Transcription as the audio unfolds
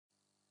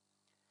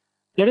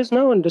Let us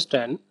now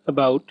understand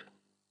about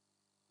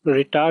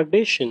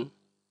retardation,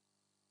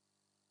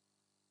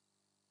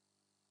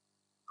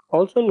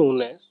 also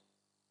known as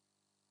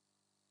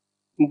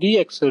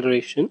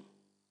deceleration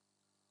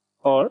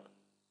or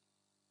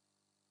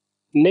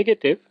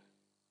negative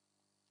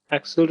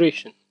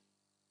acceleration.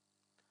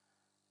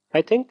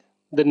 I think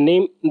the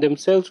name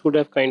themselves would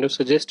have kind of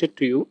suggested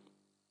to you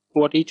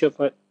what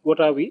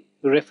are we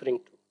referring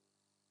to.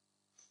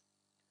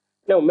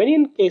 Now,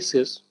 many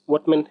cases,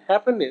 what may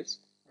happen is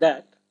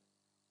that,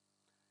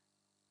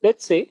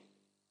 let's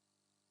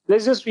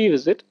just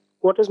revisit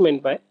what is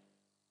meant by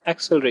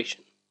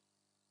acceleration.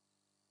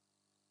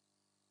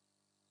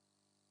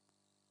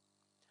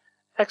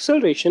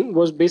 Acceleration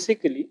was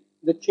basically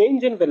the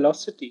change in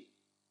velocity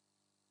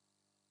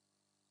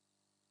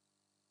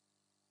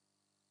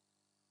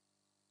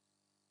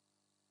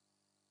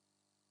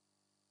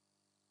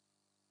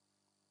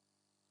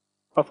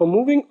of a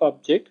moving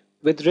object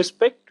with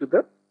respect to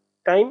the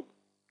time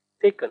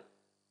taken.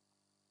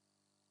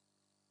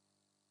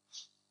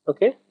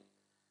 Okay.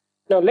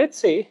 Now let's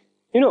say,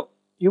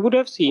 you would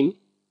have seen,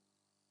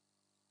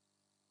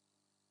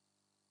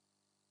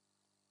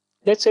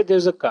 let's say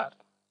there's a car.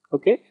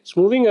 Okay. It's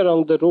moving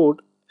around the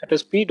road at a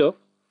speed of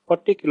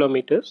 40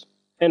 kilometers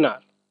an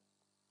hour.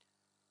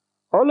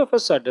 All of a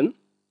sudden,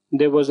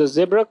 there was a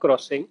zebra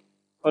crossing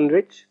on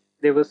which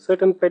there were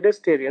certain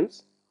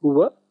pedestrians who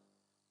were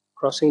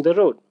crossing the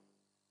road.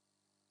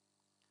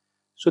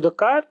 So the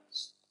car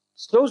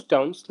slows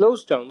down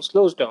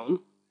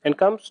and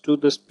comes to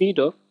the speed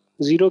of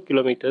 0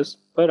 kilometers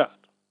per hour.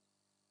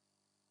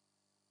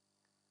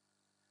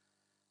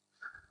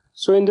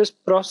 So in this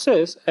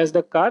process, as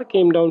the car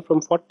came down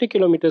from 40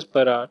 kilometers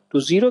per hour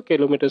to 0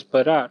 kilometers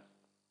per hour,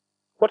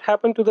 what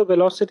happened to the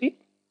velocity?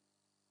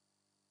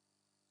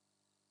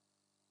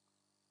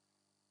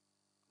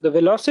 The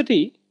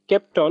velocity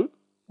kept on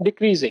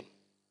decreasing.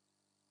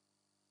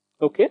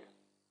 Okay.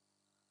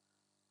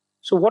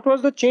 So what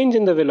was the change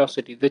in the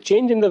velocity? The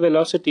change in the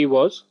velocity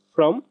was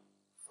from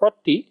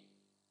 40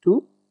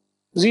 to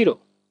 0.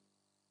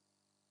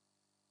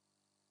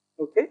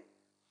 Okay.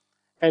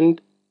 And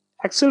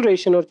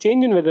acceleration or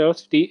change in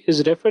velocity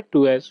is referred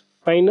to as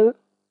final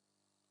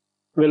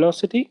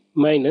velocity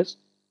minus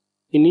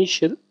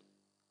initial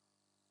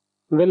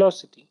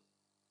velocity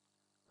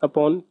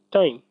upon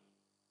time.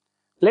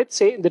 Let's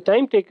say the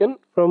time taken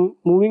from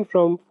moving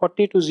from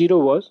 40 to 0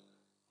 was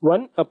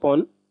 1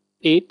 upon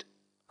 8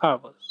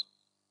 hours.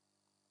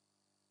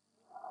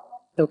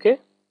 Okay.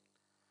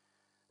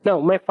 Now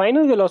my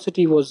final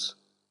velocity was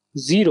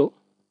 0,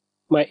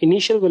 my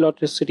initial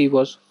velocity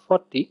was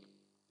 40,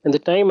 and the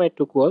time I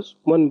took was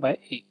 1 by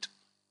 8.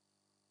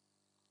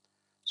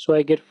 So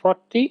I get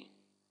 40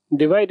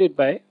 divided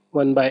by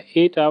 1 by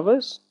 8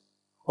 hours,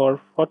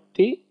 or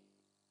 40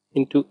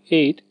 into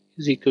 8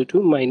 is equal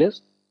to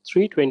minus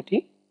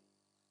 320.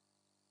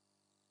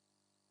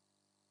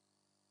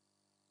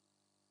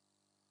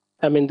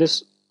 I mean,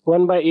 this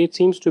 1 by 8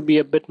 seems to be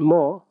a bit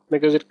more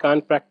because it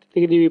can't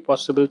practically be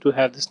possible to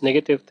have this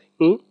negative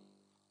thing,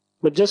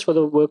 but just for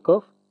the work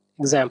of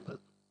example.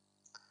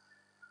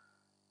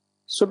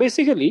 So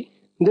basically,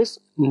 this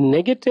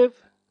negative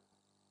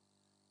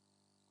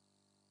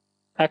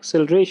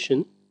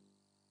acceleration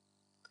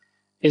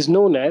is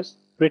known as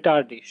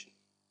retardation.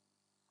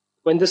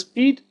 When the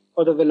speed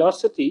or the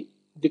velocity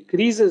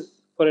decreases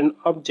for an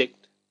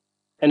object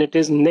and it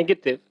is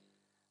negative,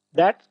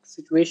 that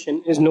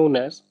situation is known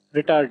as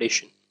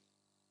retardation.